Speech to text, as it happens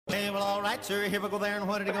Hey, well, all right, sir. Here we go there, and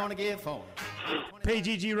what are you going to give for?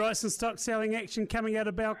 PGG rice and stock selling action coming out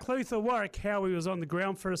of Balclutha. Warwick, Howie was on the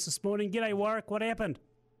ground for us this morning. G'day, Warwick. What happened?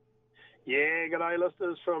 Yeah, g'day,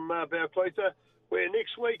 listeners from Balclutha. Where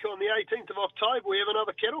next week on the 18th of October we have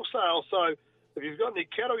another cattle sale. So if you've got any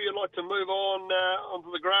cattle you'd like to move on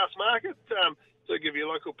onto the grass market, do give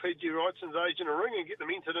your local PG Wrightson's agent a ring and get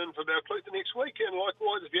them entered in for Balclutha next week. And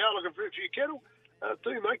likewise, if you are looking for a few cattle,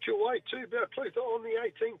 do make your way to Balclutha on the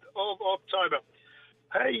 18th of October.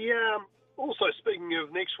 Hey, also speaking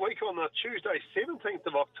of next week, on the Tuesday 17th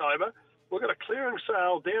of October, we've got a clearing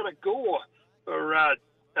sale down at Gore for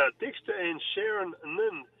Dexter and Sharon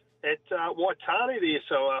Nin at Waitani there.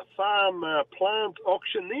 So a farm plant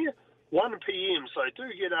auction there, 1 p.m. So do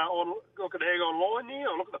get look at Ag Online there,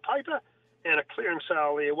 or look at the paper, and a clearing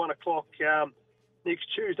sale there, 1 o'clock next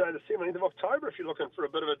Tuesday, the 17th of October, if you're looking for a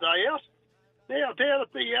bit of a day out. Now, down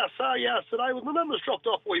at the sale yards today, well, the numbers dropped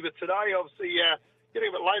off a wee bit today, obviously getting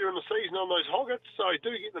a bit later in the season on those hoggets, so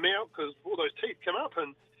do get them out because all those teeth come up,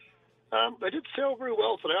 and they did sell very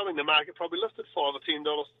well today. I think the market probably lifted $5 or $10,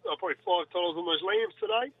 probably $5 on those lambs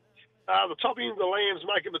today. The top end of the lambs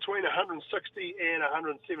make it between $160 and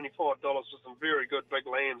 $175 for some very good big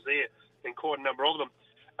lambs there, and quite a number of them.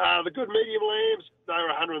 The good medium lambs, they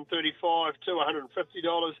were $135 to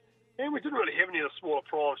 $150, and we didn't really have any of the smaller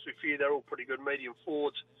primes. To be fair, they're all pretty good medium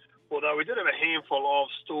forwards, although we did have a handful of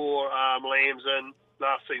store lambs in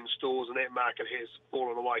last season stores, and that market has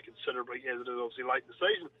fallen away considerably as it is obviously late in the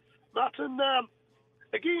season. Mutton,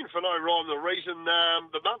 again, for no rhyme or reason,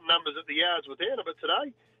 the mutton numbers at the yards were down a bit today.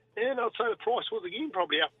 And I'd say the price was, again,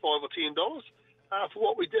 probably up $5 or $10 for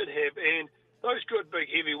what we did have. And those good, big,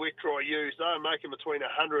 heavy wet dry ewes, they were making between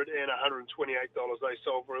 $100 and $128. They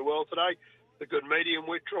sold very well today. The good medium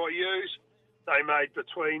wet dry ewes, they made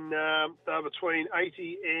between $80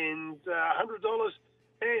 and $100.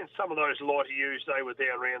 And some of those lighter ewes, they were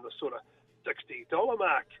down around the sort of $60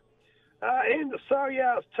 mark. And the sale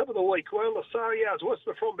yards tip of the week. Well, the sale yards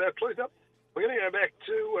whisper from Balclutha. We're going to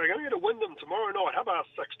go to Wyndham tomorrow night,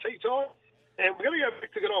 6:30 tea time, and we're going to go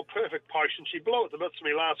back to good old Perfect Potion. She blew it to bits for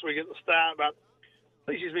me last week at the start, but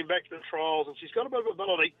I think she's been back to the trials, and she's got a bit of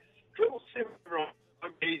ability. Dribble 7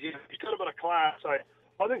 easy. She's got a bit of class, so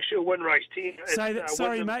I think she'll win race 10.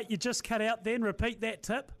 Sorry, mate, you just cut out then. Repeat that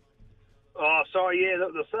tip. Oh, sorry, yeah,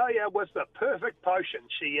 the sale yard was the Perfect Potion.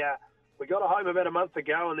 We got her home about a month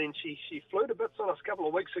ago, and then she flew to bits on us a couple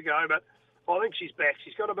of weeks ago, but I think she's back.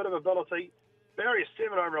 She's got a bit of ability. Barrier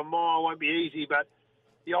 7 over a mile won't be easy, but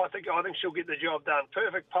yeah, I think she'll get the job done.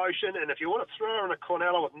 Perfect Potion, and if you want to throw her in a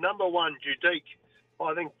Cornella with number 1, Judique,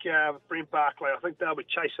 I think Brent Barclay, I think they'll be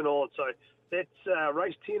chasing on. So that's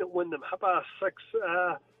race 10 at Wyndham,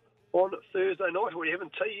 6:30 on Thursday night. When you're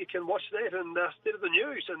having tea, you can watch that instead of the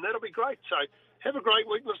news, and that'll be great. So have a great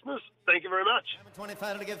week, listeners. Thank you very much.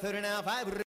 25 to give 30 now, 5.